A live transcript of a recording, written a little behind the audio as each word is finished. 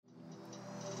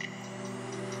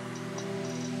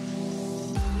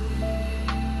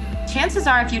chances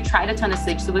are if you tried a ton of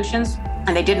sleep solutions and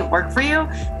they didn't work for you,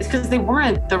 it's because they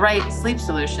weren't the right sleep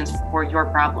solutions for your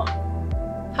problem.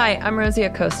 Hi, I'm Rosie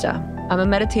Acosta. I'm a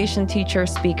meditation teacher,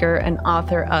 speaker, and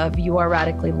author of You Are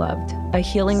Radically Loved, a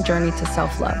healing journey to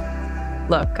self-love.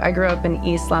 Look, I grew up in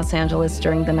East Los Angeles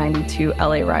during the '92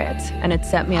 LA riots, and it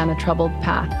set me on a troubled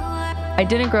path. I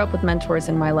didn't grow up with mentors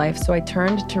in my life, so I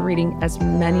turned to reading as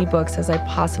many books as I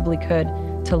possibly could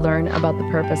to learn about the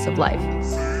purpose of life.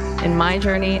 In my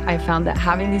journey, I found that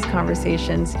having these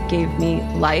conversations gave me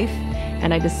life,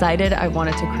 and I decided I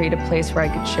wanted to create a place where I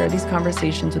could share these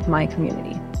conversations with my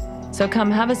community. So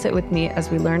come have a sit with me as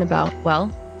we learn about,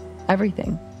 well,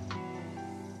 everything.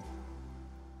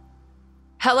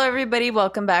 Hello, everybody.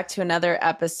 Welcome back to another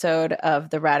episode of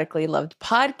the Radically Loved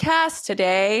podcast.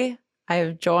 Today, I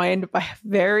am joined by a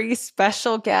very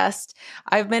special guest.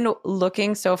 I've been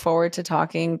looking so forward to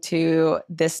talking to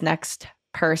this next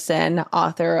person,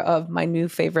 author of my new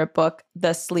favorite book,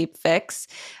 The Sleep Fix.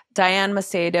 Diane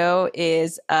Macedo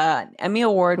is an Emmy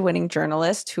Award-winning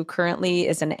journalist who currently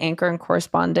is an anchor and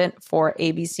correspondent for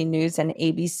ABC News and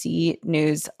ABC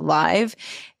News Live.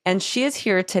 And she is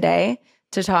here today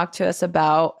to talk to us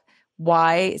about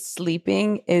why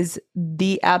sleeping is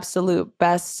the absolute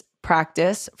best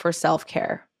practice for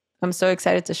self-care. I'm so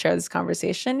excited to share this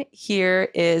conversation. Here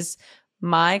is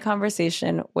my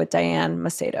conversation with Diane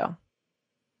Macedo.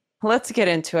 Let's get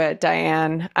into it,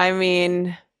 Diane. I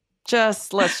mean,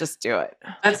 let's just do it.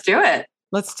 Let's do it.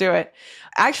 Let's do it.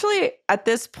 Actually, at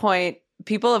this point,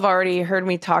 people have already heard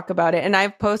me talk about it, and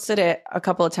I've posted it a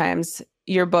couple of times.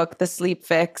 Your book, The Sleep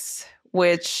Fix,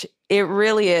 which it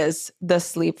really is the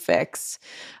sleep fix.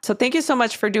 So thank you so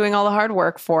much for doing all the hard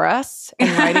work for us and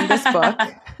writing this book.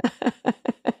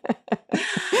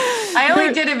 I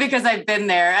only did it because I've been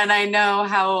there and I know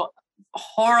how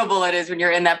horrible it is when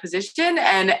you're in that position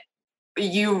and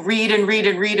you read and read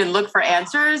and read and look for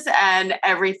answers and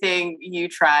everything you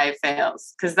try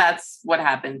fails, because that's what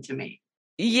happened to me.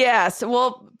 Yes.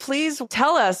 Well, please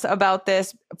tell us about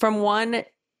this from one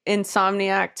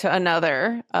insomniac to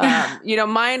another.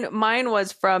 Mine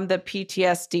was from the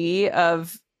PTSD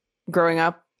of growing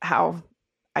up, how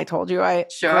I told you I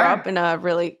grew up in a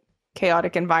really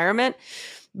chaotic environment.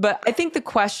 But I think the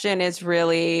question is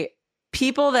really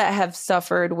people that have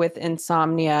suffered with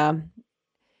insomnia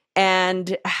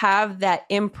and have that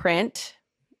imprint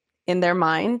in their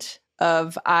mind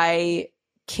of I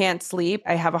can't sleep,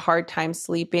 I have a hard time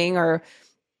sleeping, or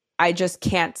I just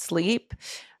can't sleep.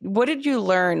 What did you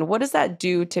learn? What does that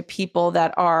do to people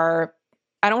that are,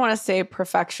 I don't want to say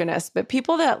perfectionists, but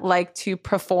people that like to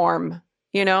perform,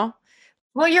 you know?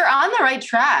 Well, you're on the right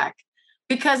track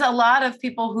because a lot of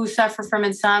people who suffer from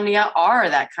insomnia are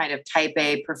that kind of type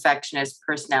A perfectionist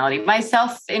personality,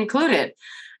 myself included.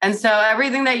 And so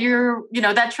everything that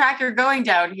that track you're going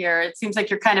down here, it seems like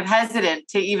you're kind of hesitant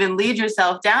to even lead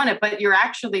yourself down it, but you're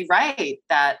actually right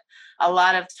that a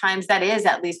lot of times that is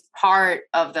at least part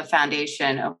of the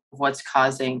foundation of what's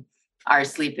causing our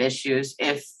sleep issues.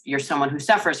 If you're someone who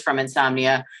suffers from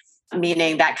insomnia,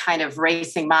 meaning that kind of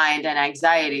racing mind and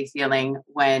anxiety feeling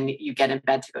when you get in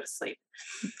bed to go to sleep.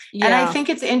 Yeah. And I think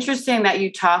it's interesting that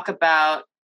you talk about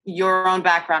your own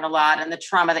background a lot and the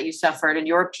trauma that you suffered and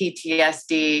your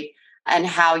PTSD and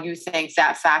how you think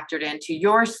that factored into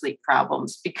your sleep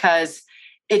problems, because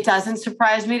it doesn't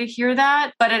surprise me to hear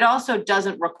that, but it also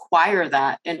doesn't require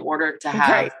that in order to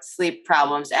have sleep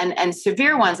problems and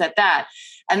severe ones at that.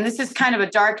 And this is kind of a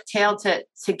dark tale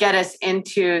to get us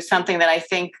into something that I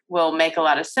think will make a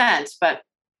lot of sense. But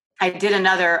I did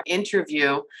another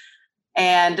interview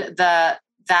and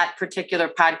that particular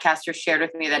podcaster shared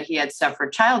with me that he had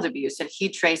suffered child abuse and he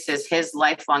traces his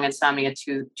lifelong insomnia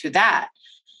to that.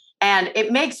 And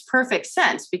it makes perfect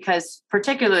sense because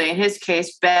particularly in his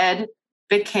case, bed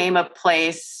became a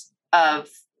place of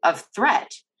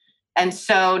threat. And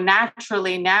so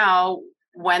naturally now,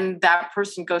 when that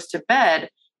person goes to bed,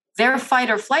 their fight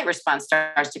or flight response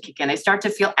starts to kick in. They start to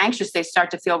feel anxious. They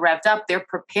start to feel revved up. They're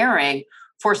preparing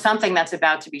for something that's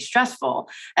about to be stressful.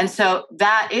 And so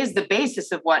that is the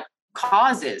basis of what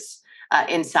causes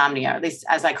insomnia, at least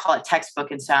as I call it,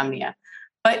 textbook insomnia.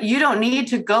 But you don't need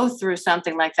to go through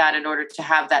something like that in order to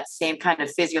have that same kind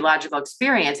of physiological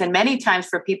experience. And many times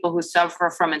for people who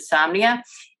suffer from insomnia,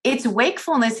 it's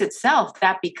wakefulness itself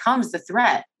that becomes the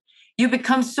threat. You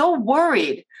become so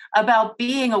worried about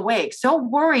being awake, so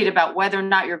worried about whether or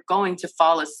not you're going to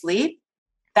fall asleep,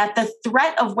 that the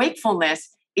threat of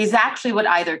wakefulness is actually what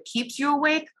either keeps you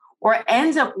awake or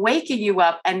ends up waking you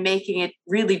up and making it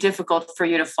really difficult for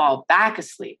you to fall back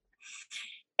asleep.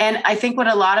 And I think what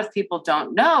a lot of people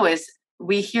don't know is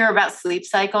we hear about sleep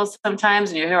cycles sometimes,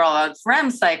 and you hear all about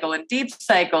REM cycle and deep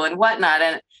cycle and whatnot.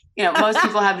 And, most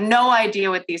people have no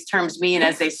idea what these terms mean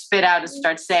as they spit out and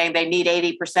start saying they need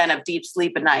 80% of deep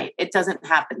sleep a night. It doesn't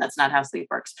happen. That's not how sleep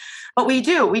works. But we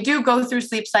do go through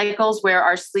sleep cycles where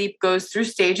our sleep goes through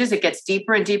stages. It gets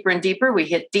deeper and deeper and deeper. We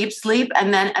hit deep sleep.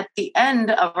 And then at the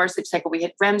end of our sleep cycle, we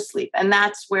hit REM sleep. And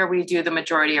that's where we do the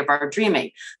majority of our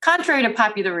dreaming. Contrary to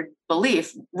popular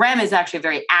belief, REM is actually a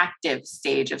very active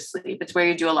stage of sleep. It's where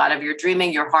you do a lot of your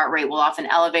dreaming. Your heart rate will often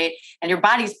elevate and your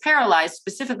body's paralyzed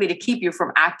specifically to keep you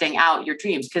from acting out your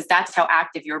dreams, because that's how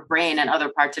active your brain and other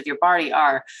parts of your body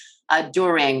are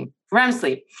during REM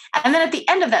sleep. And then at the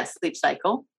end of that sleep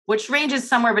cycle, which ranges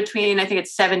somewhere between, I think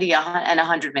it's 70 and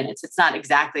 100 minutes. It's not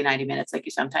exactly 90 minutes like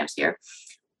you sometimes hear.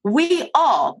 We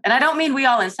all, and I don't mean we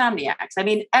all insomniacs, I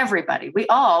mean everybody, we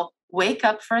all wake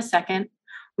up for a second.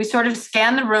 We sort of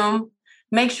scan the room,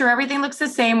 make sure everything looks the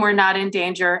same, we're not in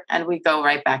danger, and we go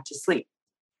right back to sleep.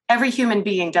 Every human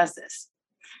being does this.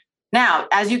 Now,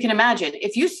 as you can imagine,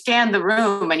 if you scanned the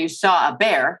room and you saw a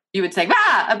bear, you would say,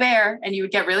 a bear, and you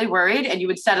would get really worried and you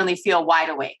would suddenly feel wide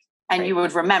awake, and you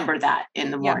would remember that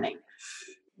in the morning.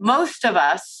 Most of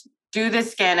us do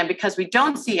this scan, and because we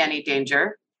don't see any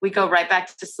danger, we go right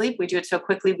back to sleep. We do it so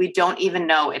quickly, we don't even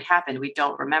know it happened. We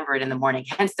don't remember it in the morning,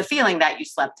 hence the feeling that you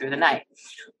slept through the night.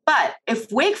 But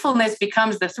if wakefulness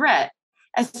becomes the threat,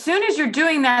 as soon as you're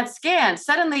doing that scan,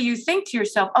 suddenly you think to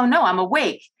yourself, oh no, I'm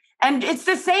awake. And it's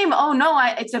the same, oh no,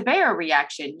 it's a bear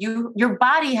reaction. Your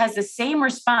body has the same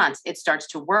response. It starts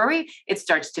to worry, it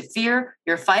starts to fear,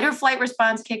 your fight or flight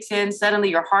response kicks in,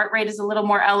 suddenly your heart rate is a little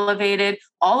more elevated,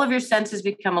 all of your senses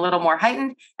become a little more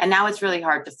heightened, and now it's really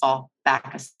hard to fall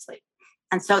back asleep.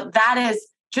 And so that is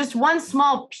just one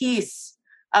small piece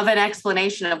of an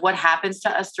explanation of what happens to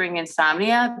us during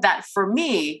insomnia that for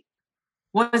me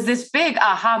was this big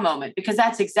aha moment, because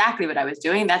that's exactly what I was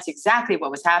doing. That's exactly what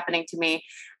was happening to me.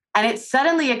 And it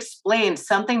suddenly explained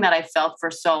something that I felt for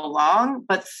so long,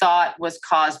 but thought was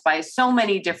caused by so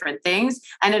many different things.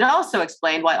 And it also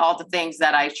explained why all the things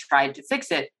that I tried to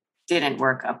fix it didn't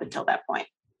work up until that point,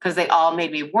 because they all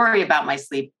made me worry about my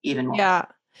sleep even more. Yeah.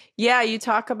 Yeah. You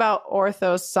talk about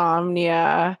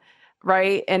orthosomnia,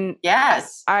 right? And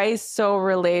yes, I so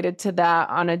related to that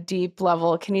on a deep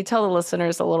level. Can you tell the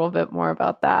listeners a little bit more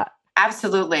about that?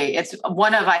 Absolutely. It's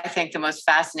one of, I think, the most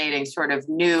fascinating sort of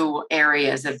new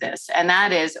areas of this. And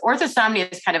that is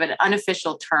orthosomnia is kind of an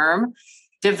unofficial term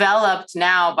developed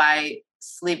now by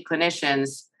sleep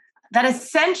clinicians that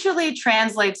essentially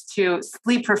translates to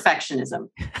sleep perfectionism.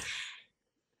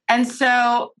 And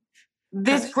so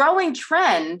this growing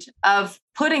trend of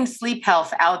putting sleep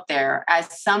health out there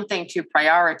as something to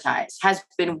prioritize has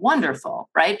been wonderful,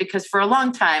 right? Because for a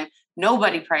long time,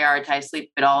 nobody prioritized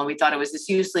sleep at all. And we thought it was this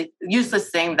useless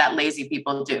thing that lazy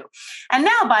people do. And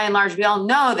now, by and large, we all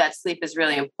know that sleep is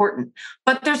really important.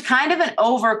 But there's kind of an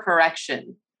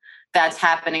overcorrection that's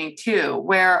happening too,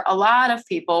 where a lot of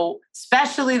people,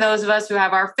 especially those of us who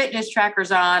have our fitness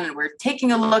trackers on and we're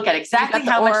taking a look at exactly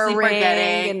how much sleep we're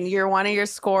getting. And you're wanting your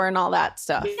score and all that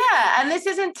stuff. Yeah. And this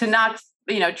isn't to knock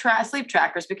sleep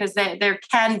trackers, because there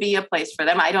can be a place for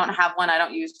them. I don't have one. I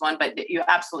don't use one, but you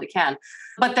absolutely can.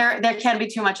 But there can be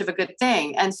too much of a good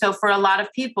thing. And so for a lot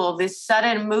of people, this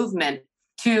sudden movement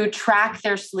to track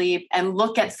their sleep and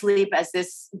look at sleep as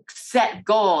this set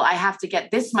goal, I have to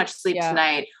get this much sleep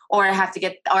tonight, or I have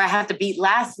to beat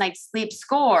last night's sleep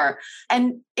score.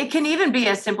 And it can even be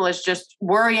as simple as just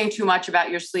worrying too much about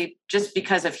your sleep just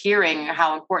because of hearing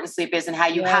how important sleep is and how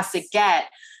you have to get,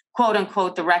 quote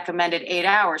unquote, the recommended 8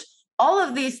 hours. All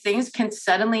of these things can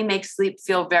suddenly make sleep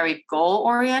feel very goal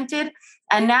oriented.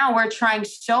 And now we're trying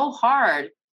so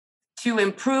hard to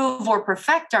improve or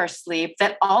perfect our sleep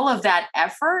that all of that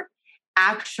effort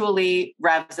actually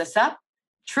revs us up,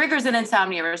 triggers an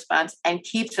insomnia response, and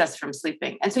keeps us from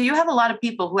sleeping. And so you have a lot of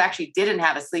people who actually didn't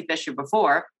have a sleep issue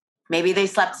before. Maybe they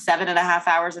slept 7.5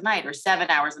 hours a night or 7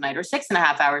 hours a night or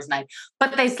 6.5 hours a night,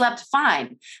 but they slept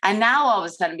fine. And now all of a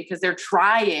sudden, because they're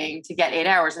trying to get 8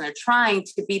 hours and they're trying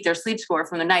to beat their sleep score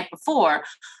from the night before,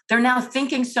 they're now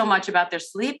thinking so much about their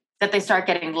sleep that they start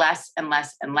getting less and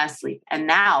less and less sleep. And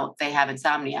now they have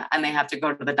insomnia and they have to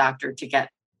go to the doctor to get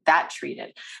that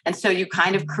treated. And so you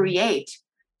kind of create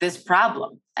this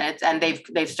problem. And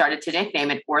they've started to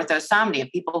nickname it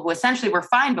orthosomnia. People who essentially were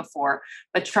fine before,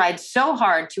 but tried so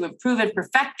hard to improve and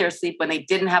perfect their sleep when they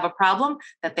didn't have a problem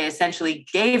that they essentially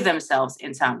gave themselves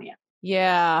insomnia.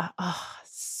 Yeah. Oh,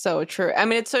 so true. I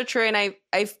mean, it's so true. And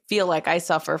I feel like I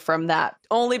suffer from that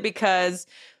only because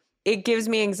it gives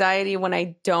me anxiety when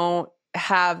I don't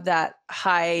have that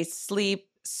high sleep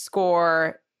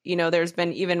score. There's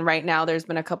been, even right now, there's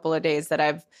been a couple of days that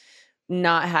I've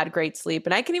not had great sleep.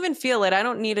 And I can even feel it. I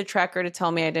don't need a tracker to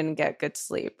tell me I didn't get good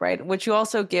sleep, right? Which you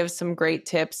also give some great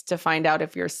tips to find out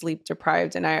if you're sleep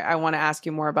deprived. And I want to ask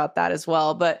you more about that as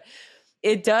well. But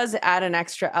it does add an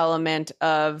extra element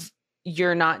of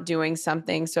you're not doing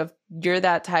something. So if you're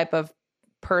that type of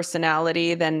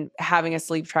personality, then having a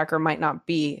sleep tracker might not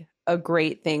be a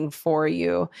great thing for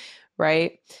you,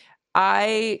 right?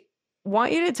 I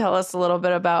want you to tell us a little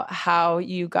bit about how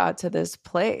you got to this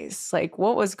place. Like,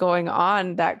 what was going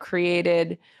on that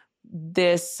created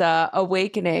this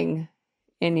awakening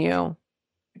in you?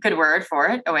 Good word for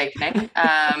it, awakening.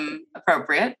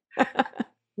 Appropriate.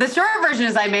 The short version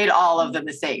is I made all of the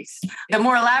mistakes. The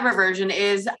more elaborate version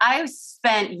is I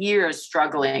spent years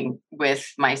struggling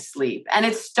with my sleep. And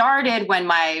it started when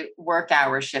my work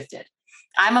hours shifted.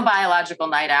 I'm a biological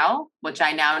night owl, which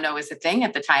I now know is a thing.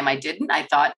 At the time I didn't. I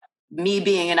thought me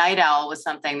being a night owl was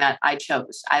something that I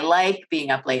chose. I like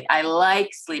being up late. I like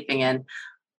sleeping in,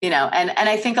 and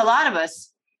I think a lot of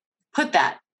us put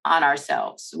that on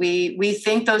ourselves. We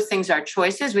think those things are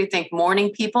choices. We think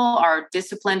morning people are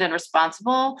disciplined and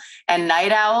responsible, and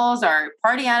night owls are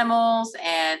party animals,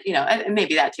 and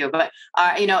maybe that too. But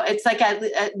it's like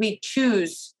we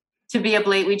choose to be up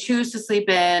late. We choose to sleep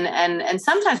in, and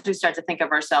sometimes we start to think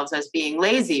of ourselves as being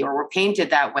lazy, or we're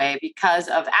painted that way because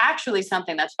of actually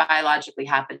something that's biologically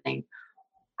happening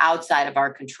outside of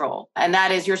our control. And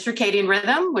that is your circadian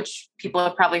rhythm, which people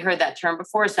have probably heard that term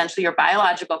before. Essentially, your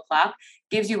biological clock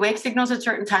gives you wake signals at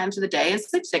certain times of the day and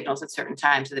sleep signals at certain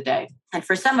times of the day. And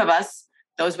for some of us,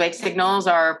 those wake signals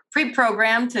are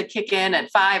pre-programmed to kick in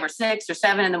at 5 or 6 or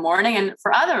 7 in the morning. And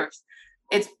for others,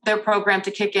 they're programmed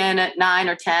to kick in at 9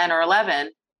 or 10 or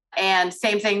 11. And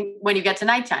same thing when you get to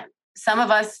nighttime. Some of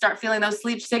us start feeling those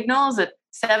sleep signals at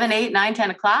 7, 8, 9,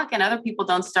 10 o'clock, and other people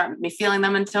don't start feeling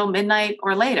them until midnight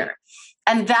or later.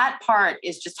 And that part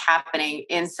is just happening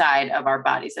inside of our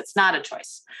bodies. It's not a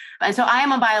choice. And so I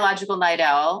am a biological night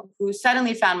owl who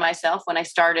suddenly found myself, when I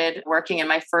started working in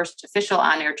my first official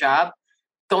on-air job,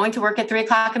 going to work at 3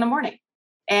 o'clock in the morning.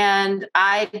 And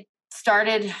I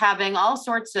started having all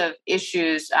sorts of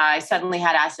issues. I suddenly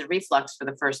had acid reflux for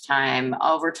the first time.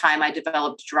 Over time, I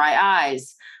developed dry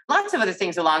eyes, lots of other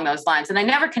things along those lines. And I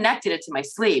never connected it to my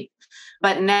sleep.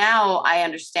 But now I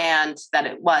understand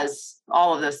that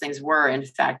all of those things were in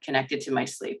fact connected to my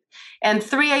sleep. And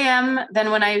 3 a.m.,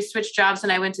 then when I switched jobs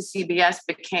and I went to CBS,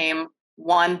 became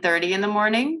 1:30 in the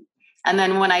morning. And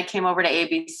then when I came over to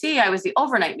ABC, I was the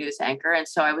overnight news anchor. And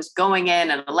so I was going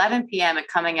in at 11 p.m. and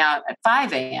coming out at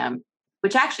 5 a.m.,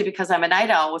 which actually, because I'm a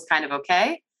night owl, was kind of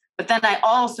okay. But then I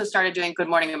also started doing Good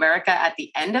Morning America at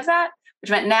the end of that, which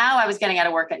meant now I was getting out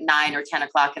of work at 9 or 10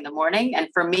 o'clock in the morning. And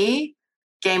for me,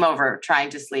 game over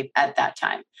trying to sleep at that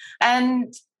time.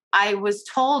 And I was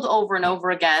told over and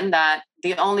over again that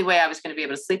the only way I was going to be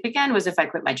able to sleep again was if I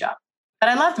quit my job. But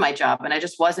I loved my job and I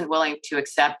just wasn't willing to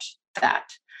accept that.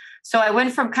 So I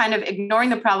went from kind of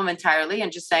ignoring the problem entirely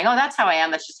and just saying, oh, that's how I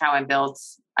am. That's just how I'm built.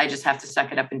 I just have to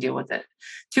suck it up and deal with it.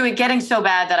 To it getting so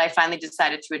bad that I finally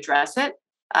decided to address it.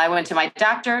 I went to my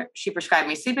doctor. She prescribed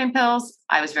me sleeping pills.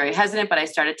 I was very hesitant, but I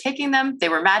started taking them. They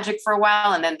were magic for a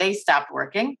while, and then they stopped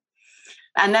working.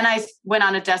 And then I went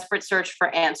on a desperate search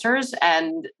for answers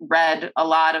and read a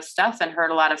lot of stuff and heard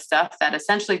a lot of stuff that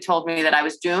essentially told me that I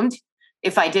was doomed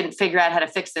if I didn't figure out how to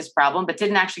fix this problem, but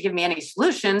didn't actually give me any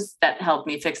solutions that helped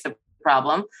me fix the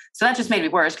problem. So that just made me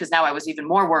worse, because now I was even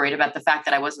more worried about the fact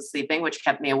that I wasn't sleeping, which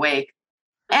kept me awake.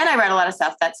 And I read a lot of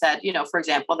stuff that said, for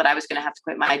example, that I was going to have to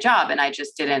quit my job. And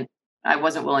I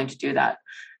wasn't willing to do that.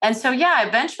 And so,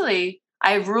 eventually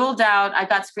I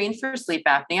got screened for sleep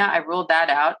apnea. I ruled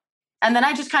that out. And then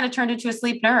I just kind of turned into a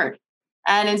sleep nerd.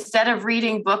 And instead of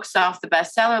reading books off the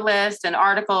bestseller list and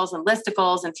articles and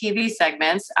listicles and TV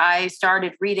segments, I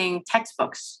started reading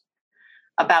textbooks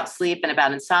about sleep and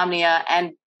about insomnia,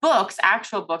 and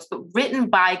actual books, but written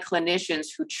by clinicians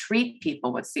who treat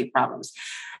people with sleep problems.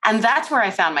 And that's where I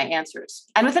found my answers.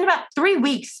 And within about 3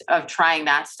 weeks of trying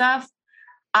that stuff,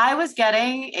 I was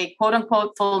getting a quote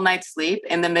unquote full night's sleep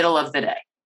in the middle of the day,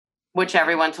 which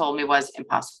everyone told me was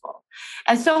impossible.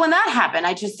 And so when that happened,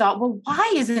 I just thought, well,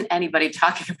 why isn't anybody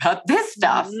talking about this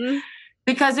stuff? Mm-hmm.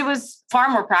 Because it was far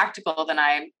more practical than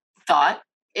I thought.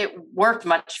 It worked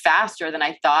much faster than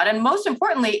I thought. And most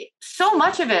importantly, so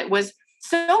much of it was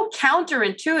so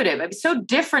counterintuitive. It was so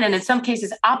different, and in some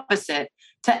cases opposite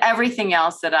to everything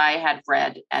else that I had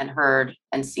read and heard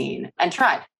and seen and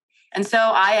tried. And so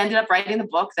I ended up writing the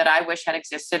book that I wish had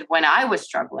existed when I was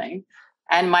struggling.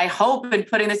 And my hope in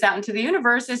putting this out into the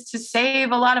universe is to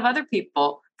save a lot of other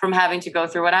people from having to go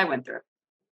through what I went through.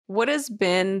 What has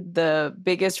been the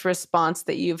biggest response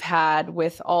that you've had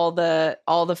with all the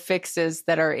fixes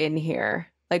that are in here?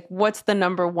 Like, what's the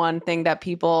number one thing that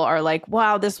people are like,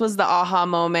 wow, this was the aha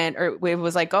moment, or it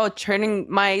was like, oh, turning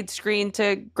my screen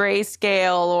to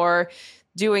grayscale, or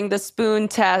doing the spoon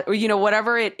test, or,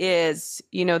 whatever it is,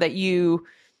 that you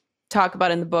talk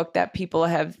about in the book that people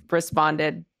have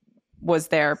responded was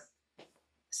their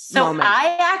moment.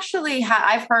 I actually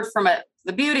I've heard from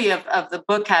the beauty of the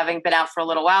book having been out for a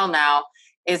little while now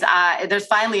is there's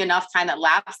finally enough time that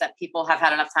lapsed that people have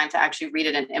had enough time to actually read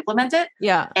it and implement it.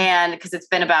 Yeah. And because it's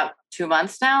been about 2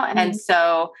 months now. Mm-hmm. And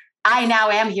so I now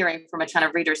am hearing from a ton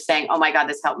of readers saying, oh my God,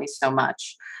 this helped me so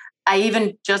much. I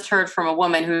even just heard from a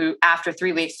woman who after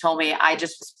 3 weeks told me, I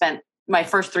just spent my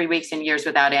first 3 weeks in years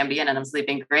without Ambien and I'm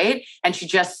sleeping great. And she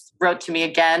just wrote to me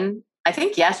again, I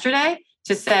think yesterday,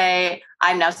 to say,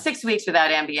 I'm now 6 weeks without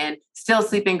Ambien, still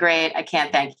sleeping great. I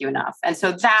can't thank you enough. And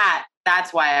so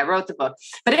that's why I wrote the book.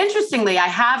 But interestingly, I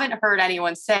haven't heard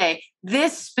anyone say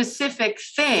this specific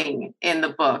thing in the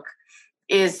book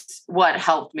is what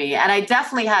helped me. And I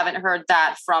definitely haven't heard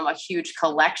that from a huge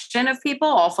collection of people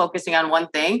all focusing on one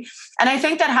thing. And I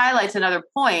think that highlights another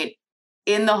point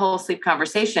in the whole sleep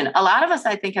conversation. A lot of us,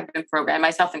 I think, have been programmed,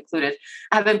 myself included,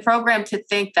 have been programmed to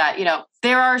think that,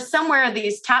 there are somewhere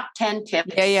these top 10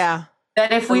 tips. Yeah.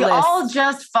 That if we all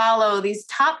just follow these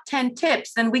top 10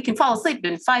 tips, then we can fall asleep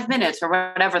in 5 minutes or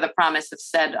whatever the promise of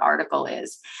said article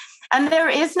is. And there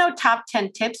is no top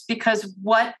 10 tips because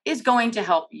what is going to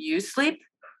help you sleep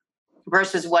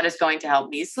versus what is going to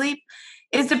help me sleep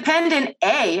is dependent,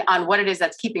 A, on what it is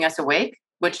that's keeping us awake,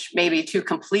 which may be two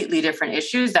completely different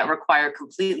issues that require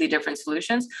completely different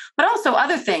solutions, but also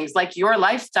other things like your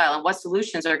lifestyle and what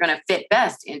solutions are going to fit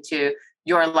best into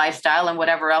your lifestyle and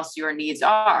whatever else your needs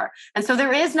are. And so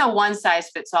there is no one size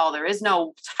fits all. There is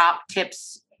no top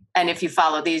tips. And if you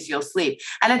follow these, you'll sleep.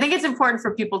 And I think it's important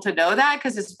for people to know that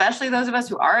because especially those of us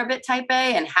who are a bit type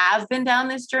A and have been down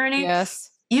this journey, yes,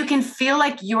 you can feel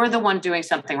like you're the one doing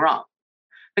something wrong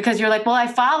because you're like, well, I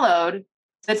followed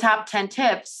the top 10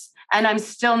 tips and I'm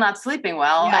still not sleeping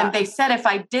well. Yeah. And they said if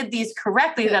I did these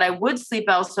correctly, that I would sleep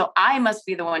well. So I must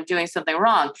be the one doing something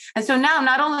wrong. And so now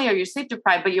not only are you sleep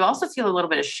deprived, but you also feel a little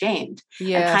bit ashamed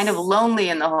and kind of lonely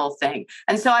in the whole thing.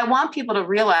 And so I want people to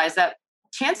realize that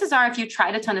chances are if you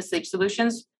tried a ton of sleep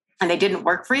solutions and they didn't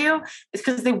work for you, it's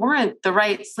because they weren't the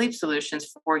right sleep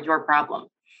solutions for your problem.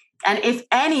 And if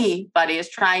anybody is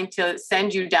trying to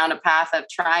send you down a path of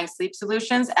trying sleep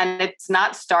solutions and it's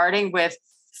not starting with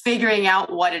figuring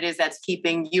out what it is that's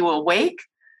keeping you awake,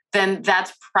 then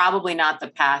that's probably not the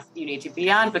path you need to be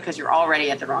on because you're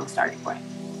already at the wrong starting point.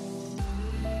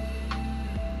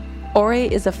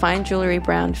 Orate is a fine jewelry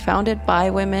brand founded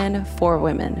by women for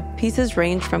women. Pieces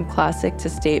range from classic to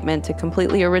statement to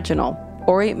completely original.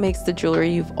 Orate makes the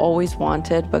jewelry you've always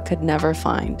wanted but could never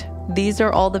find. These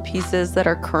are all the pieces that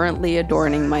are currently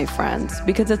adorning my friends.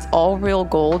 Because it's all real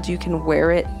gold, you can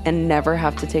wear it and never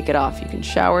have to take it off. You can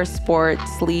shower, sport,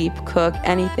 sleep, cook,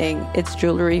 anything. It's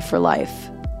jewelry for life.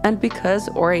 And because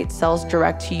Orate sells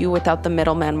direct to you without the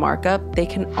middleman markup, they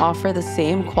can offer the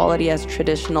same quality as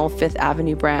traditional Fifth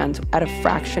Avenue brands at a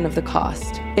fraction of the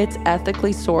cost. It's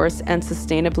ethically sourced and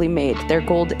sustainably made. Their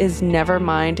gold is never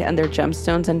mined, and their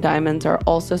gemstones and diamonds are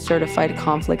also certified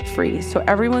conflict-free, so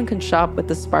everyone can shop with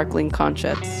a sparkling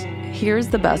conscience. Here's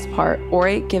the best part.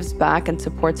 Orate gives back and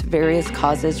supports various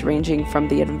causes ranging from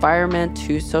the environment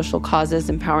to social causes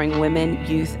empowering women,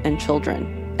 youth, and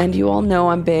children. And you all know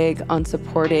I'm big on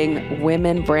supporting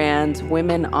women brands,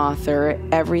 women author,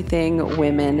 everything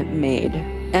women made.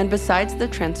 And besides the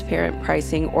transparent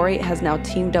pricing, Orate has now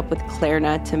teamed up with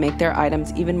Klarna to make their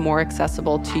items even more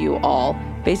accessible to you all.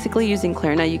 Basically, using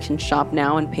Klarna, you can shop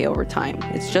now and pay over time.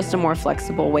 It's just a more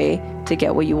flexible way to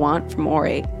get what you want from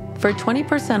Orate. For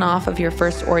 20% off of your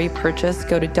first Orate purchase,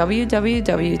 go to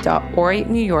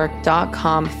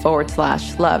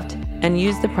www.oratenewyork.com/loved and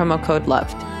use the promo code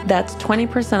LOVED. That's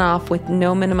 20% off with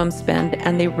no minimum spend,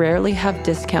 and they rarely have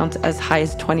discounts as high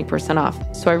as 20% off.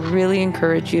 So I really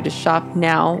encourage you to shop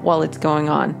now while it's going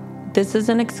on. This is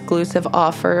an exclusive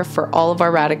offer for all of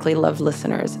our Radically Loved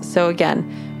listeners. So again,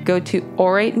 go to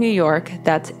Orate New York,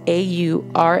 that's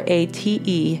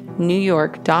AURATE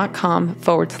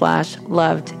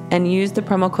NewYork.com/loved, and use the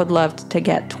promo code LOVED to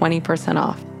get 20%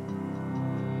 off.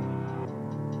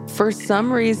 For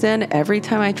some reason, every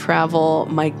time I travel,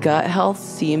 my gut health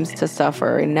seems to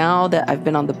suffer. And now that I've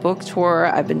been on the book tour,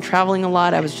 I've been traveling a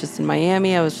lot. I was just in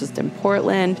Miami. I was just in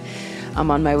Portland. I'm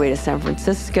on my way to San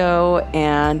Francisco.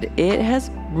 And it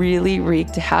has really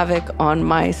wreaked havoc on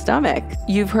my stomach.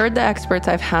 You've heard the experts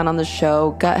I've had on the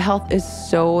show. Gut health is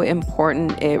so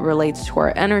important. It relates to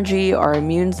our energy, our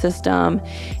immune system,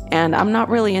 and I'm not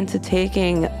really into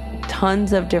taking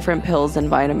tons of different pills and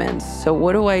vitamins. So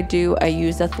what do? I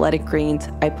use Athletic Greens.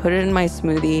 I put it in my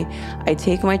smoothie. I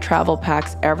take my travel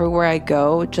packs everywhere I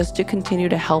go just to continue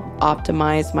to help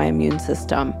optimize my immune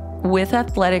system. With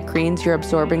Athletic Greens, you're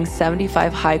absorbing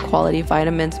 75 high-quality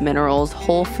vitamins, minerals,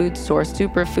 whole food source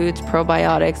superfoods,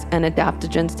 probiotics, and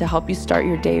adaptogens to help you start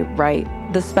your day right.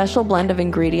 The special blend of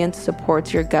ingredients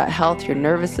supports your gut health, your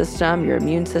nervous system, your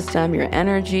immune system, your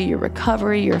energy, your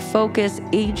recovery, your focus,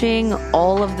 aging,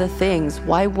 all of the things.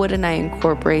 Why wouldn't I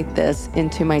incorporate this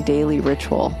into my daily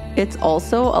ritual? It's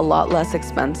also a lot less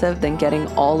expensive than getting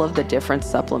all of the different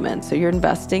supplements. So you're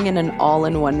investing in an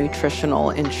all-in-one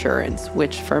nutritional insurance,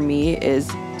 which for me is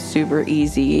super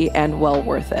easy and well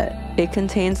worth it. It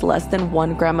contains less than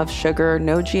 1 gram of sugar,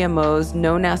 no GMOs,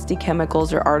 no nasty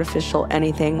chemicals or artificial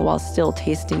anything while still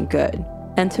tasting good.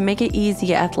 And to make it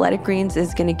easy, Athletic Greens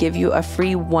is going to give you a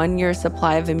free 1-year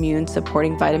supply of immune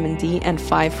supporting vitamin D and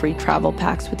 5 free travel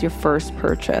packs with your first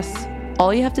purchase.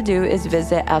 All you have to do is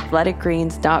visit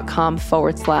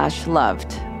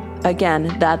athleticgreens.com/loved.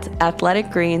 Again, that's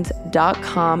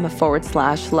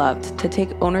athleticgreens.com/loved to take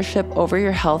ownership over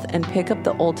your health and pick up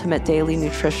the ultimate daily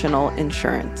nutritional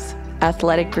insurance.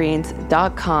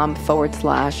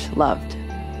 athleticgreens.com/loved.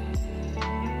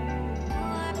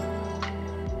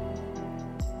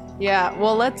 Yeah,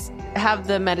 well, let's have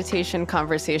the meditation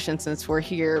conversation since we're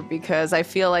here, because I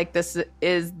feel like this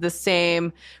is the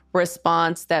same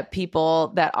response that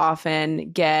people that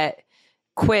often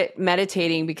quit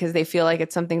meditating because they feel like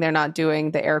it's something they're not doing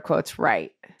the air quotes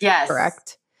right. Yes.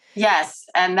 Correct? Yes.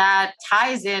 And that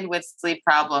ties in with sleep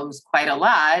problems quite a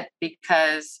lot,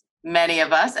 because many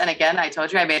of us, and again, I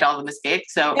told you I made all the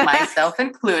mistakes, so myself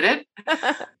included,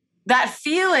 that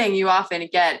feeling you often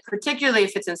get, particularly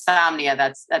if it's insomnia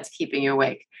that's keeping you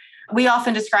awake. We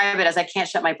often describe it as I can't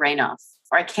shut my brain off,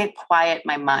 or I can't quiet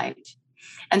my mind.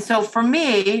 And so for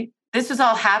me, this was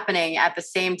all happening at the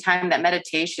same time that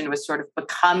meditation was sort of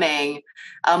becoming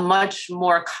a much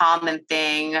more common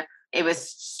thing. It was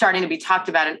starting to be talked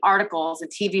about in articles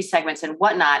and TV segments and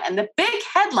whatnot. And the big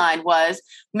headline was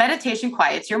meditation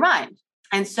quiets your mind.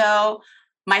 And so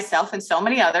myself and so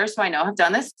many others who I know have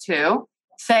done this too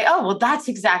say, oh, well, that's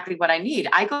exactly what I need.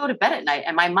 I go to bed at night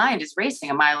and my mind is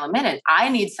racing a mile a minute. I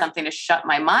need something to shut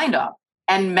my mind off.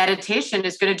 And meditation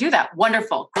is going to do that.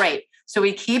 Wonderful. Great. So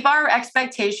we keep our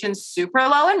expectations super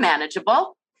low and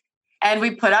manageable, and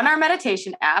we put on our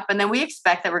meditation app, and then we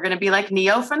expect that we're going to be like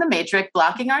Neo from the Matrix,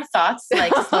 blocking our thoughts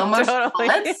like slow motion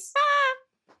bullets.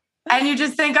 And you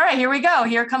just think, all right, here we go.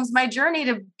 Here comes my journey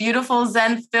to beautiful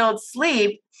Zen-filled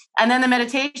sleep. And then the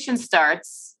meditation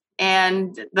starts,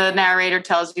 and the narrator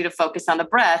tells you to focus on the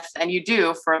breath, and you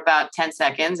do for about 10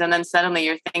 seconds. And then suddenly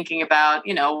you're thinking about,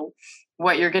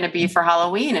 what you're going to be for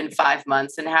Halloween in 5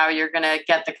 months and how you're going to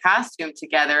get the costume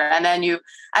together. And then you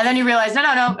realize, no,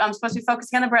 I'm supposed to be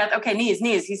focusing on the breath. Okay, knees.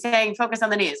 He's saying focus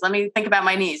on the knees. Let me think about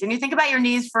my knees. And you think about your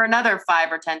knees for another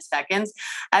 5 or 10 seconds.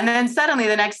 And then suddenly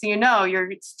the next thing you know,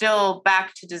 you're still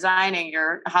back to designing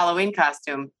your Halloween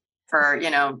costume for,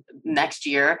 next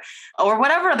year, or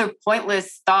whatever other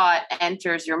pointless thought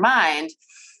enters your mind.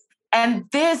 And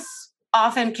this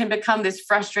often can become this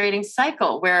frustrating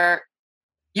cycle where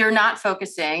you're not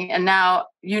focusing. And now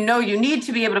you need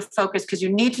to be able to focus because you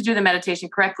need to do the meditation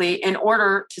correctly in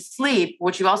order to sleep,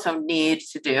 which you also need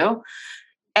to do.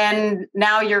 And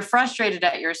now you're frustrated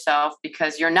at yourself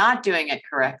because you're not doing it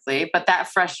correctly. But that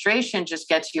frustration just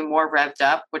gets you more revved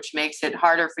up, which makes it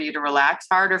harder for you to relax,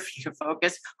 harder for you to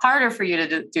focus, harder for you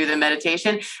to do the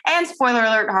meditation, and spoiler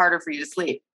alert, harder for you to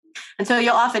sleep. And so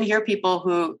you'll often hear people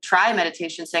who try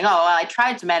meditation saying, oh, well, I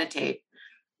tried to meditate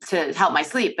to help my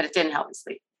sleep, but it didn't help me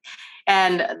sleep.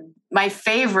 And my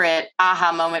favorite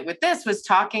aha moment with this was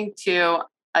talking to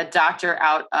a doctor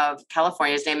out of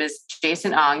California. His name is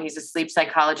Jason Ong. He's a sleep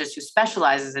psychologist who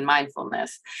specializes in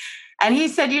mindfulness. And he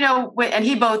said, and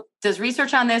he both does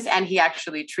research on this and he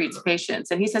actually treats patients.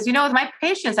 And he says, with my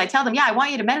patients, I tell them, I want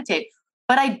you to meditate,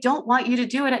 but I don't want you to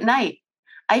do it at night.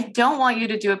 I don't want you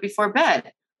to do it before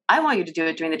bed. I want you to do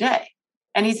it during the day.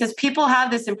 And he says, people have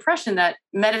this impression that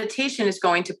meditation is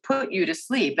going to put you to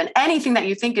sleep. And anything that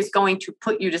you think is going to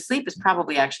put you to sleep is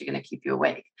probably actually going to keep you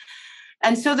awake.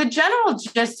 And so the general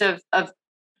gist of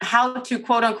how to,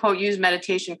 quote unquote, use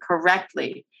meditation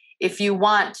correctly, if you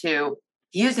want to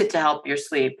use it to help your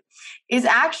sleep, is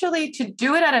actually to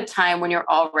do it at a time when you're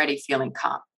already feeling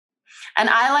calm. And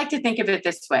I like to think of it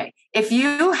this way. If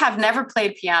you have never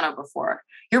played piano before,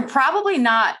 you're probably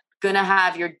not going to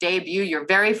have your debut, your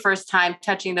very first time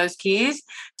touching those keys,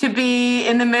 to be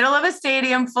in the middle of a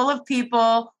stadium full of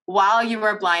people while you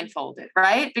are blindfolded,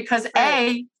 right? Because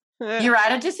A, you're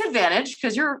at a disadvantage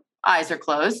because your eyes are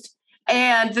closed.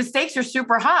 And the stakes are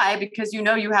super high because you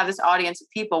know you have this audience of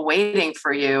people waiting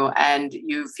for you and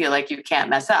you feel like you can't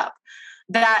mess up.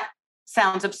 That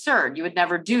sounds absurd. You would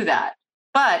never do that.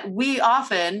 But we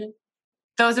often,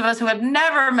 those of us who have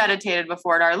never meditated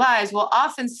before in our lives, will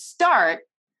often start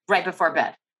right before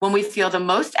bed when we feel the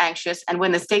most anxious and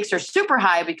when the stakes are super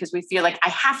high because we feel like I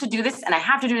have to do this and I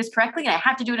have to do this correctly and I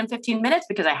have to do it in 15 minutes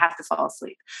because I have to fall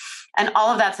asleep. And all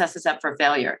of that sets us up for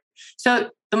failure.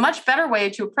 So the much better way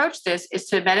to approach this is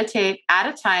to meditate at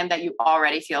a time that you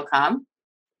already feel calm,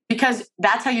 because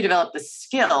that's how you develop the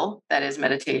skill that is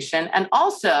meditation. And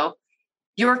also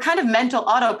your kind of mental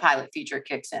autopilot feature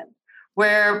kicks in,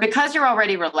 where because you're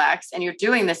already relaxed and you're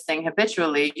doing this thing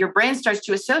habitually, your brain starts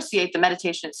to associate the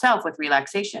meditation itself with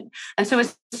relaxation. And so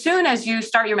as soon as you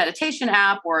start your meditation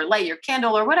app or light your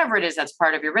candle or whatever it is that's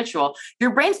part of your ritual,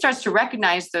 your brain starts to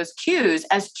recognize those cues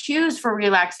as cues for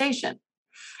relaxation.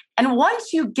 And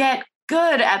once you get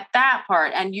good at that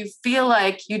part and you feel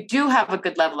like you do have a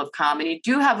good level of calm and you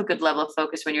do have a good level of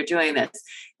focus when you're doing this,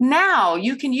 now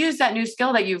you can use that new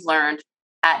skill that you've learned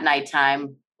at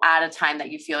nighttime at a time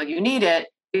that you feel you need it,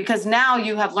 because now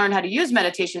you have learned how to use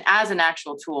meditation as an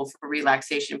actual tool for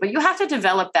relaxation. But you have to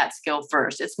develop that skill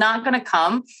first. It's not going to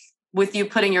come with you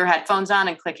putting your headphones on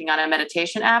and clicking on a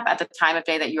meditation app at the time of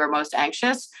day that you are most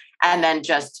anxious and then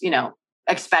just,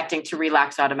 expecting to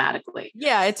relax automatically.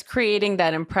 Yeah, it's creating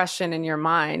that impression in your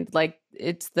mind. Like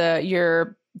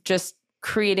you're just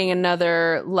creating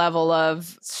another level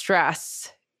of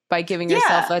stress by giving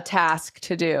yourself a task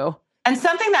to do. And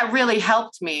something that really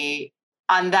helped me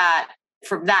on that,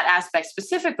 from that aspect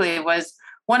specifically, was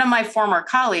one of my former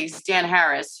colleagues, Dan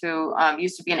Harris, who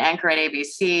used to be an anchor at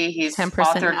ABC. He's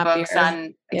authored Happier. books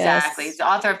on, exactly. He's the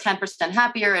author of 10%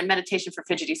 Happier and Meditation for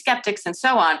Fidgety Skeptics and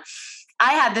so on.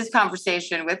 I had this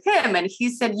conversation with him and he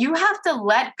said, you have to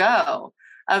let go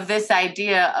of this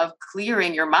idea of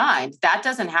clearing your mind. That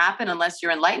doesn't happen unless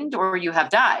you're enlightened or you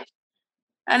have died.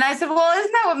 And I said, well,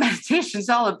 isn't that what meditation's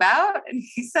all about? And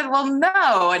he said, well,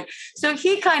 no. And so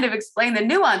he kind of explained the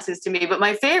nuances to me. But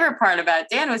my favorite part about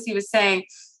Dan was he was saying,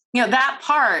 that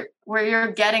part where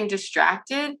you're getting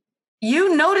distracted,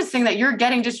 you noticing that you're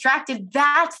getting distracted,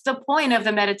 that's the point of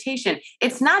the meditation.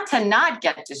 It's not to not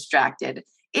get distracted.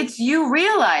 It's you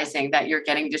realizing that you're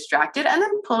getting distracted and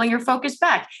then pulling your focus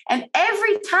back. And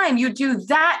every time you do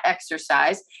that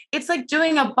exercise, it's like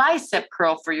doing a bicep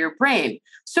curl for your brain.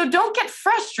 So don't get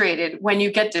frustrated when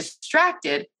you get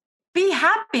distracted. Be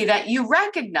happy that you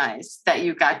recognize that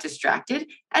you got distracted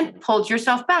and pulled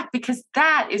yourself back, because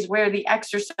that is where the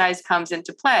exercise comes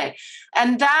into play.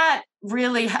 And that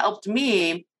really helped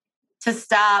me to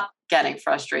stop getting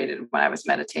frustrated when I was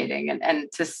meditating and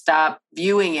to stop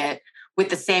viewing it with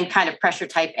the same kind of pressure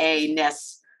type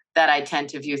A-ness that I tend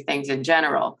to view things in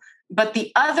general. But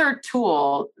the other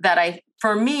tool that I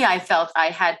felt I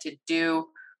had to do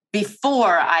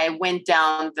before I went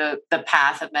down the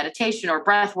path of meditation or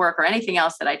breath work or anything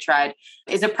else that I tried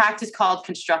is a practice called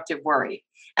constructive worry.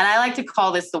 And I like to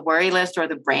call this the worry list or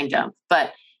the brain dump.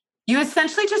 But you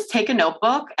essentially just take a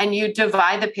notebook and you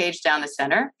divide the page down the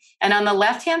center. And on the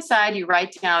left-hand side, you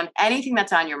write down anything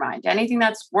that's on your mind, anything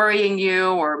that's worrying you,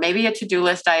 or maybe a to-do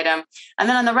list item. And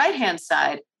then on the right-hand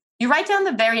side, you write down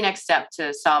the very next step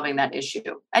to solving that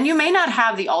issue. And you may not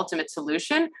have the ultimate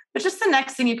solution, but just the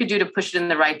next thing you could do to push it in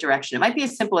the right direction. It might be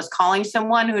as simple as calling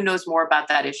someone who knows more about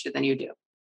that issue than you do.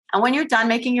 And when you're done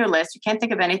making your list, you can't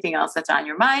think of anything else that's on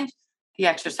your mind, the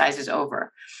exercise is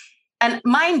over. And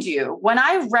mind you, when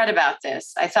I read about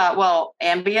this, I thought, well,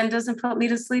 Ambien doesn't put me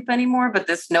to sleep anymore, but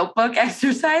this notebook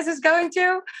exercise is going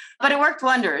to. But it worked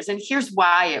wonders. And here's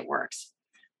why it works.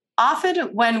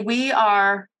 Often when we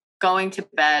are going to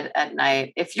bed at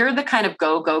night, if you're the kind of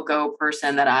go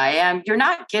person that I am, you're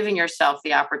not giving yourself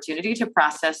the opportunity to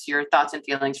process your thoughts and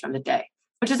feelings from the day,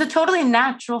 which is a totally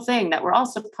natural thing that we're all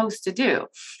supposed to do.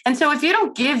 And so if you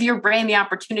don't give your brain the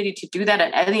opportunity to do that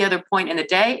at any other point in the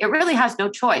day, it really has no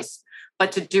choice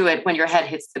but to do it when your head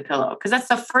hits the pillow, because that's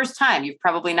the first time you've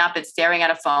probably not been staring at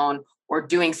a phone or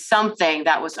doing something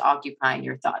that was occupying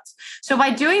your thoughts. So by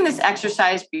doing this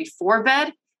exercise before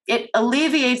bed, it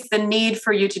alleviates the need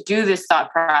for you to do this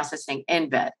thought processing in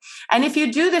bed. And if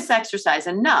you do this exercise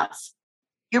enough,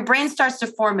 your brain starts to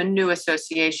form a new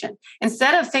association.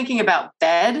 Instead of thinking about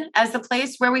bed as the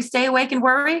place where we stay awake and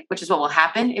worry, which is what will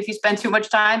happen if you spend too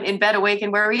much time in bed awake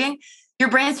and worrying, your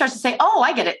brain starts to say, oh,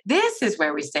 I get it. This is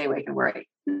where we stay awake and worry,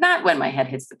 not when my head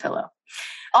hits the pillow.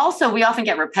 Also, we often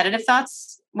get repetitive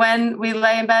thoughts when we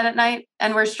lay in bed at night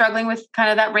and we're struggling with kind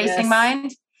of that racing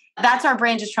mind? That's our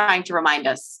brain just trying to remind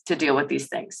us to deal with these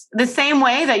things. The same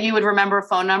way that you would remember a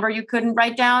phone number you couldn't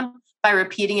write down by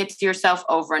repeating it to yourself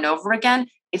over and over again.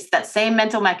 It's that same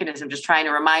mental mechanism just trying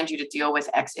to remind you to deal with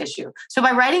X issue. So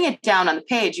by writing it down on the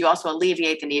page, you also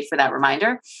alleviate the need for that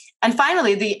reminder. And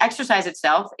finally, the exercise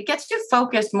itself, it gets you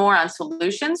focused more on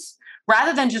solutions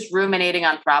rather than just ruminating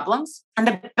on problems. And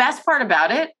the best part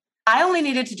about it, I only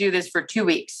needed to do this for 2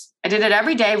 weeks. I did it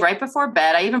every day right before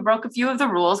bed. I even broke a few of the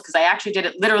rules because I actually did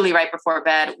it literally right before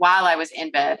bed while I was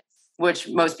in bed, which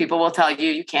most people will tell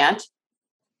you you can't.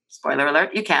 Spoiler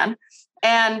alert, you can.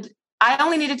 And I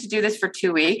only needed to do this for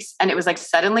 2 weeks. And it was like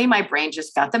suddenly my brain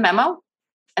just got the memo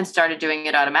and started doing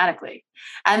it automatically.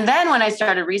 And then when I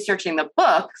started researching the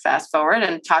book, fast forward,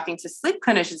 and talking to sleep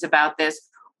clinicians about this,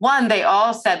 one, they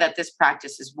all said that this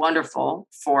practice is wonderful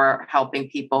for helping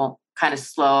people kind of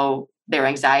slow their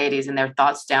anxieties and their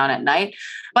thoughts down at night,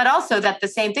 but also that the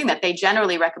same thing that they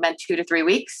generally recommend 2 to 3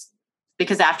 weeks,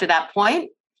 because after that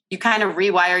point, you kind of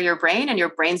rewire your brain and your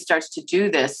brain starts to do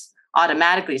this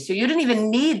automatically. So you didn't even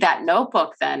need that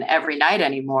notebook then every night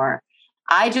anymore.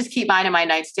 I just keep mine in my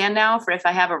nightstand now for if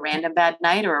I have a random bad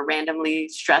night or a randomly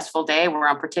stressful day where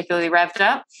I'm particularly revved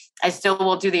up. I still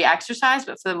will do the exercise,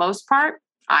 but for the most part,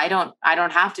 I don't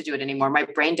have to do it anymore. My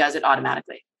brain does it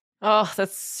automatically. Oh,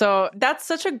 that's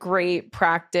such a great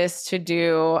practice to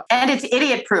do. And it's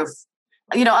idiot proof.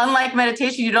 Unlike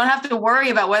meditation, you don't have to worry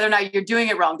about whether or not you're doing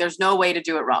it wrong. There's no way to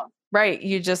do it wrong. Right.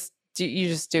 You just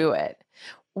do it.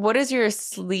 What is your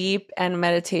sleep and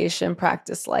meditation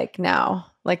practice like now,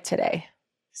 like today?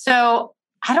 So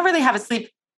I don't really have a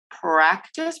sleep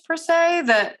practice per se.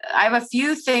 I have a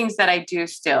few things that I do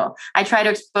still. I try to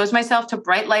expose myself to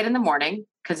bright light in the morning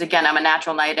because, again, I'm a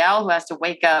natural night owl who has to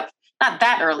wake up not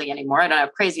that early anymore. I don't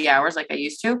have crazy hours like I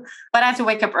used to, but I have to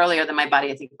wake up earlier than my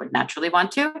body, I think, would naturally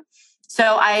want to.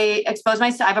 So I expose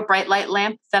myself. I have a bright light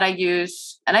lamp that I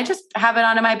use, and I just have it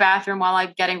on in my bathroom while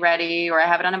I'm getting ready, or I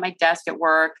have it on at my desk at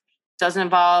work. Doesn't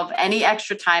involve any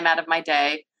extra time out of my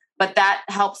day, but that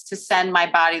helps to send my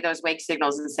body those wake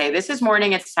signals and say, this is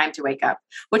morning, it's time to wake up,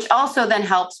 which also then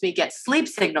helps me get sleep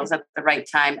signals at the right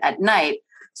time at night.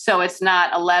 So it's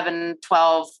not 11,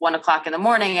 12, 1 o'clock in the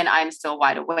morning, and I'm still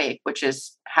wide awake, which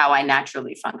is how I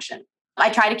naturally function. I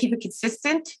try to keep a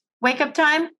consistent wake up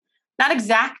time, not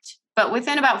exact, but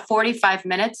within about 45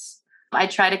 minutes. I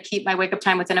try to keep my wake up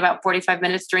time within about 45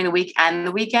 minutes during the week and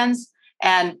the weekends.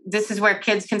 And this is where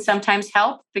kids can sometimes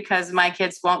help because my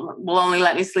kids will only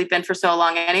let me sleep in for so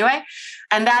long anyway.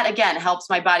 And that, again, helps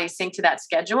my body sync to that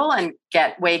schedule and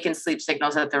get wake and sleep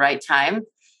signals at the right time.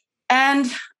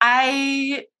 And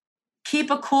I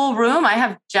keep a cool room. I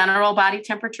have general body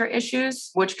temperature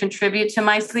issues, which contribute to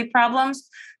my sleep problems.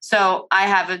 So I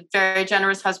have a very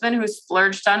generous husband who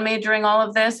splurged on me during all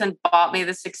of this and bought me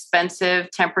this expensive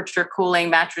temperature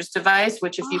cooling mattress device,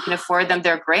 which if you can afford them,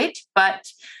 they're great, but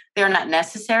they're not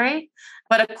necessary.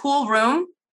 But a cool room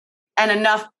and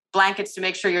enough blankets to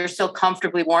make sure you're still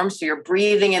comfortably warm. So you're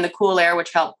breathing in the cool air,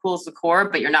 which cools the core,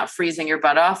 but you're not freezing your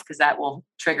butt off because that will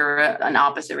trigger an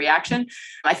opposite reaction.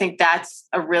 I think that's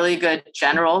a really good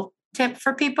general tip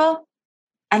for people.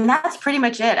 And that's pretty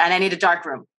much it. And I need a dark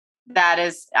room. That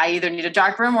is, I either need a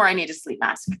dark room or I need a sleep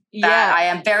mask. Yeah. I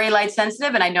am very light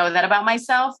sensitive and I know that about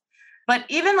myself. But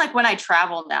even like when I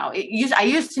travel now, I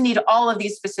used to need all of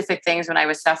these specific things when I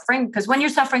was suffering, because when you're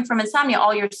suffering from insomnia,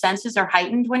 all your senses are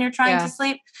heightened when you're trying to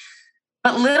sleep.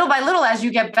 But little by little, as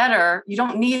you get better, you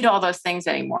don't need all those things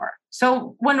anymore.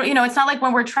 So when, it's not like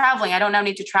when we're traveling, I don't now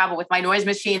need to travel with my noise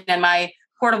machine and my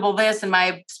portable this and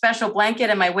my special blanket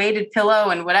and my weighted pillow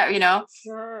and whatever,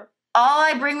 Sure. All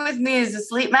I bring with me is a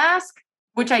sleep mask,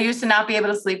 which I used to not be able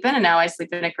to sleep in, and now I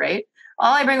sleep in it great.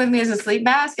 All I bring with me is a sleep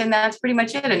mask, and that's pretty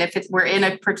much it. And if we're in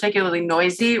a particularly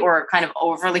noisy or kind of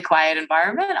overly quiet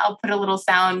environment, I'll put a little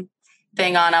sound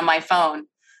thing on my phone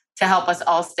to help us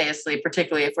all stay asleep,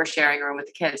 particularly if we're sharing a room with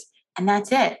the kids. And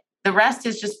that's it. The rest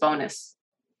is just bonus.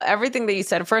 Everything that you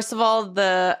said. First of all,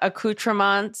 the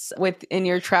accoutrements in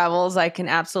your travels, I can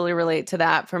absolutely relate to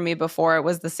that. For me before, it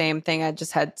was the same thing. I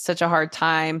just had such a hard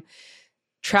time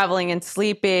traveling and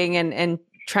sleeping and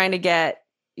trying to get,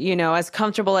 as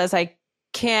comfortable as I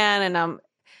can. And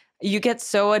you get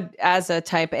so, as a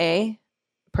type A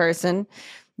person,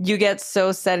 you get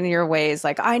so set in your ways.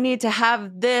 Like, I need to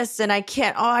have this and I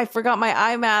can't. Oh, I forgot my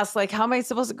eye mask. Like, how am I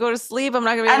supposed to go to sleep? I'm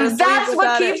not going to be able to sleep. And that's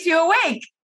what keeps you awake.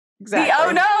 Exactly. Oh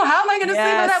no, how am I going to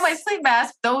sleep without my sleep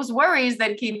mask? Those worries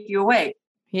that keep you awake.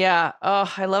 Yeah.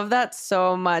 Oh, I love that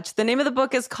so much. The name of the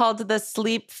book is called The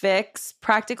Sleep Fix: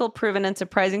 Practical, Proven, and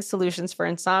Surprising Solutions for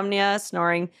Insomnia,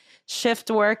 Snoring,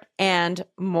 Shift Work, and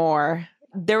More.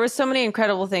 there were so many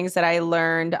incredible things that I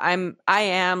learned. I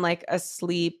am like a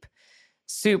sleep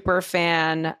super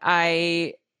fan.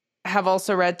 I have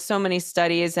also read so many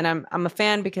studies, and I'm a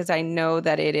fan because I know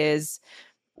that it is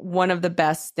one of the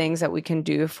best things that we can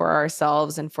do for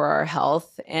ourselves and for our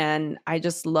health. And I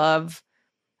just love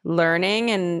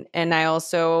learning, and I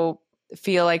also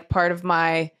feel like part of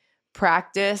my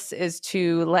practice is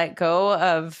to let go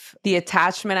of the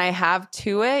attachment I have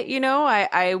to it.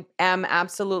 I am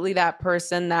absolutely that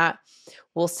person that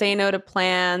will say no to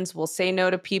plans, will say no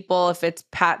to people if it's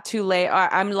too late.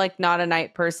 I'm like not a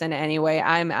night person anyway.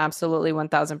 I'm absolutely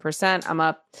 1000%. I'm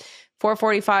up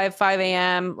 4:45, 5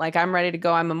 a.m. Like I'm ready to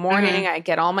go. I'm a morning. I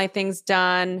get all my things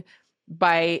done.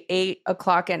 By 8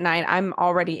 o'clock at night, I'm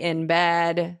already in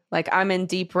bed. Like I'm in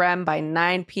deep REM by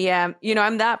 9 p.m.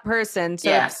 I'm that person.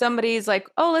 So if somebody's like,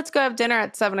 oh, let's go have dinner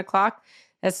at 7 o'clock,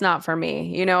 that's not for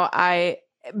me.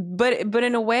 But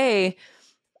in a way,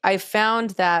 I found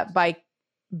that by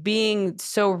being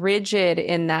so rigid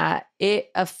in that,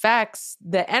 it affects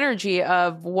the energy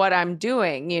of what I'm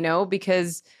doing,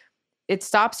 because it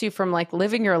stops you from like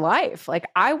living your life. Like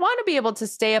I want to be able to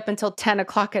stay up until 10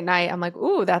 o'clock at night. I'm like,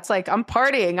 ooh, that's like, I'm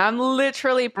partying. I'm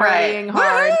literally partying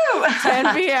hard.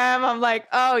 10 p.m. I'm like,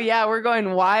 oh yeah, we're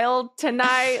going wild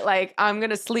tonight. Like I'm going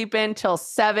to sleep in till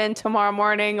 7 tomorrow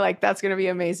morning. Like that's going to be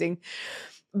amazing.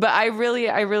 But I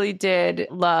really did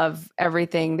love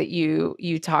everything that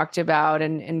you talked about,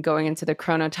 and going into the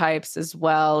chronotypes as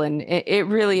well. And it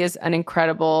really is an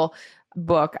incredible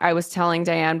book. I was telling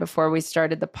Diane before we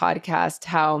started the podcast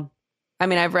how, I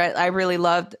really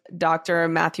loved Dr.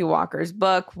 Matthew Walker's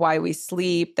book, Why We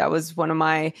Sleep. That was one of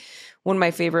my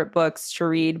favorite books to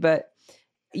read. But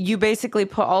you basically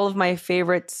put all of my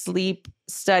favorite sleep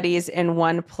studies in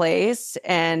one place.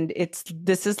 And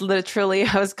this is literally,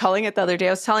 I was calling it the other day.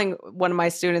 I was telling one of my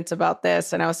students about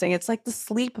this, and I was saying, it's like the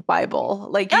sleep Bible.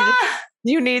 Like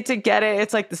you need to get it.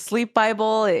 It's like the sleep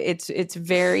Bible.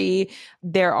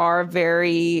 There are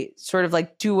very sort of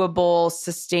like doable,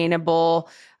 sustainable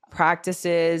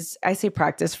practices. I say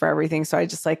practice for everything. So I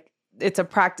just like, it's a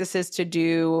practices to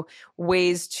do,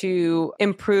 ways to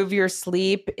improve your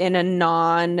sleep in a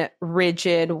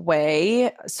non-rigid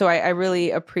way. So I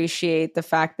really appreciate the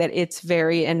fact that it's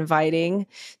very inviting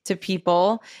to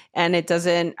people, and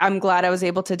I'm glad I was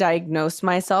able to diagnose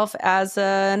myself as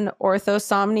an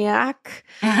orthosomniac.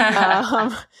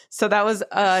 So that was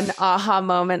an aha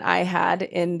moment I had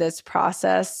in this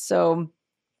process. So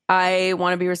I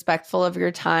want to be respectful of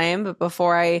your time, but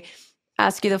before I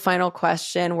ask you the final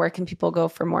question, where can people go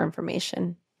for more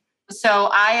information? So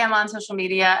I am on social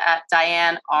media at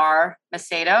Diane R.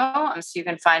 Macedo. So you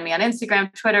can find me on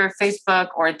Instagram, Twitter, Facebook,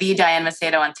 or the Diane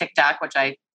Macedo on TikTok, which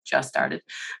I just started.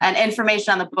 And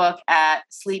information on the book at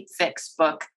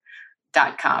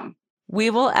sleepfixbook.com. We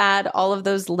will add all of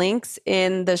those links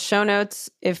in the show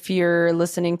notes if you're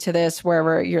listening to this,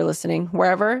 wherever you're listening,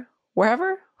 wherever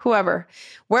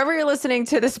you're listening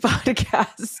to this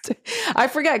podcast. I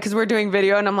forget because we're doing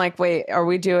video and I'm like, wait, are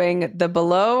we doing the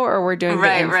below or we're doing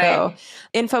the info? Right.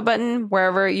 Info button,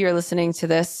 wherever you're listening to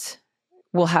this,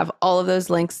 we'll have all of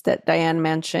those links that Diane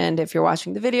mentioned. If you're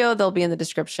watching the video, they'll be in the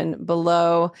description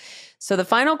below. So the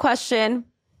final question,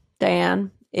 Diane,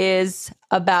 is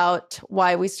about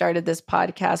why we started this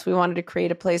podcast. We wanted to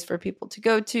create a place for people to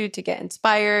go to get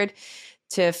inspired,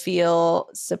 to feel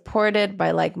supported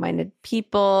by like-minded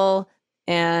people,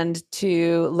 and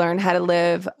to learn how to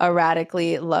live a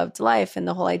radically loved life. And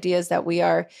the whole idea is that we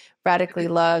are radically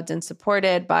loved and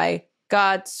supported by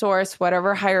God, source,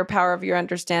 whatever higher power of your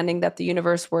understanding, that the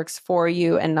universe works for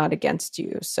you and not against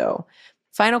you. So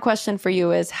final question for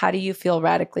you is, how do you feel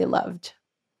radically loved?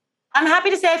 I'm happy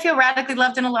to say I feel radically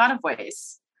loved in a lot of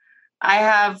ways. I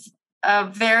have a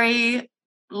very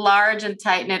large and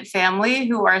tight-knit family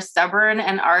who are stubborn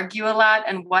and argue a lot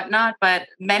and whatnot, but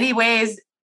many ways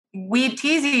we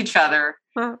tease each other,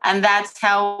 and that's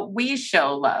how we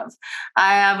show love.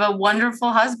 I have a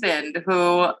wonderful husband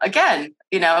who, again,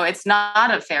 it's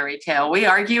not a fairy tale. We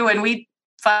argue and we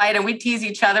fight and we tease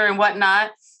each other and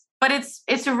whatnot, but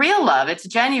it's a real love. It's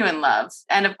genuine love.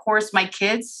 And of course, my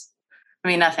kids,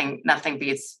 nothing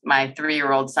beats my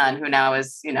 3-year-old son, who now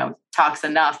is, talks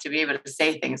enough to be able to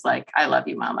say things like, I love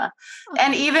you, mama.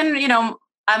 And even,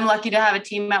 I'm lucky to have a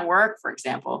team at work, for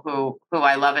example, who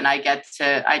I love. And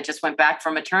I just went back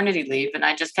from maternity leave, and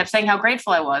I just kept saying how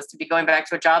grateful I was to be going back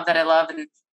to a job that I love and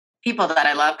people that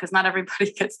I love, because not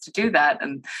everybody gets to do that.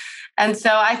 And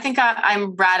so I think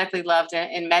I'm radically loved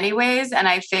in many ways. And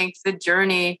I think the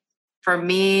journey for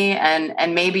me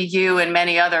and maybe you and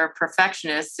many other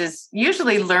perfectionists is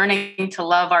usually learning to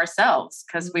love ourselves,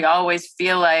 because we always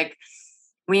feel like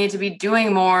we need to be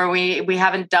doing more. We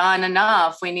haven't done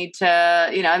enough. We need to,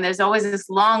 and there's always this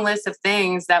long list of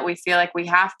things that we feel like we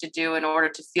have to do in order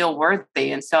to feel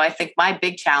worthy. And so I think my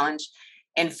big challenge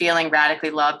in feeling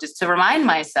radically loved is to remind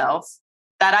myself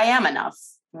that I am enough,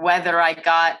 whether I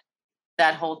got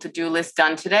that whole to-do list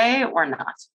done today or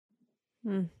not.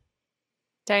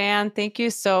 Diane, thank you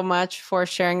so much for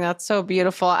sharing. That's so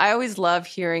beautiful. I always love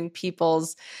hearing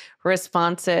people's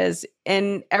responses,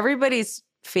 and everybody's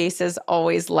faces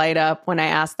always light up when I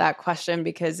ask that question,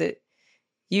 because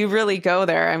you really go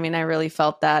there. I mean, I really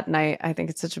felt that. And I think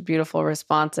it's such a beautiful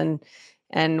response, and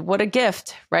what a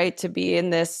gift, right? To be in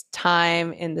this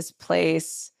time, in this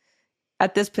place,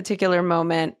 at this particular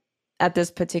moment, at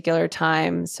this particular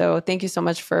time. So thank you so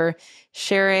much for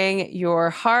sharing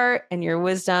your heart and your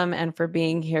wisdom, and for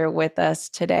being here with us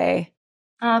today.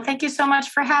 Oh, thank you so much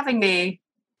for having me.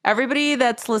 Everybody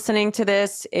that's listening to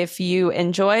this, if you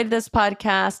enjoyed this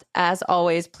podcast, as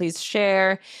always, please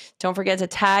share. Don't forget to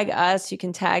tag us. You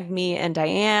can tag me and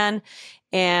Diane,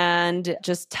 and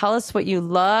just tell us what you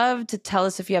loved. Tell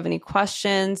us if you have any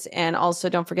questions. And also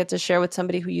don't forget to share with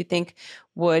somebody who you think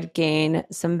would gain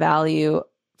some value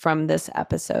from this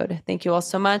episode. Thank you all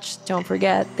so much. Don't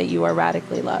forget that you are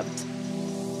radically loved.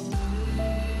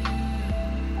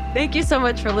 Thank you so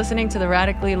much for listening to the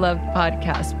Radically Loved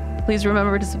podcast. Please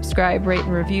remember to subscribe, rate,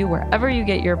 and review wherever you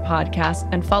get your podcast,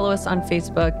 and follow us on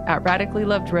Facebook at Radically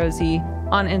Loved Rosie,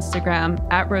 on Instagram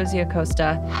at Rosie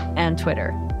Acosta, and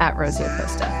Twitter at Rosie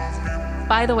Acosta.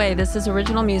 By the way, this is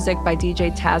original music by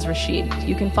DJ Taz Rashid.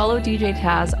 You can follow DJ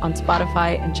Taz on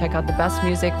Spotify and check out the best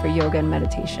music for yoga and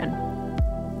meditation.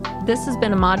 This has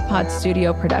been a Mod Pod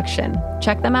Studio production.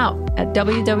 Check them out at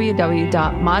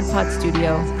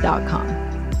www.modpodstudio.com.